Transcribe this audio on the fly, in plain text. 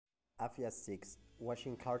AFIAS 6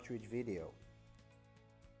 washing cartridge video.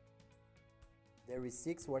 There is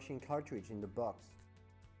 6 washing cartridge in the box.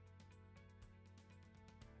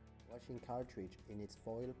 Washing cartridge in its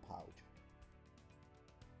foil pouch.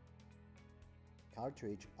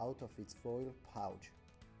 Cartridge out of its foil pouch.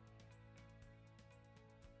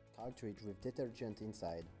 Cartridge with detergent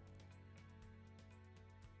inside.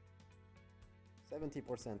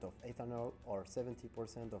 70% of ethanol or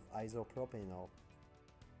 70% of isopropanol.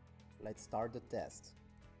 Let's start the test.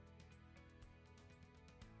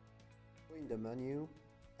 Go in the menu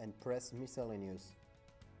and press miscellaneous.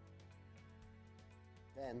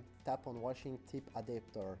 Then tap on washing tip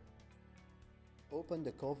adapter. Open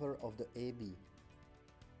the cover of the AB.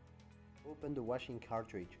 Open the washing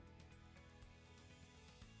cartridge.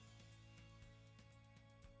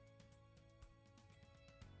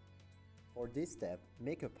 For this step,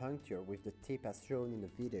 make a puncture with the tip as shown in the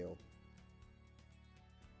video.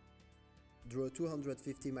 Draw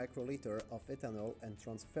 250 microliter of ethanol and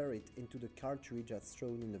transfer it into the cartridge as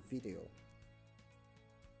shown in the video.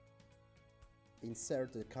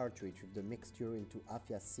 Insert the cartridge with the mixture into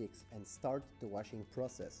AFIAS 6 and start the washing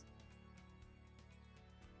process.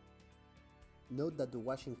 Note that the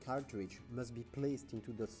washing cartridge must be placed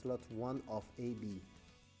into the slot 1 of AB.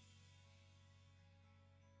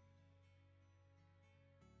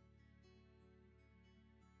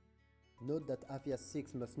 Note that AFIAS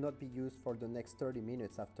 6 must not be used for the next 30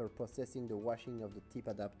 minutes after processing the washing of the tip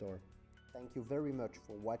adapter. Thank you very much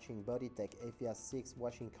for watching Bodytech AFIAS 6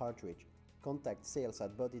 washing cartridge. Contact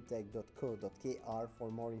sales@bodytech.co.kr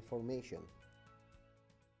for more information.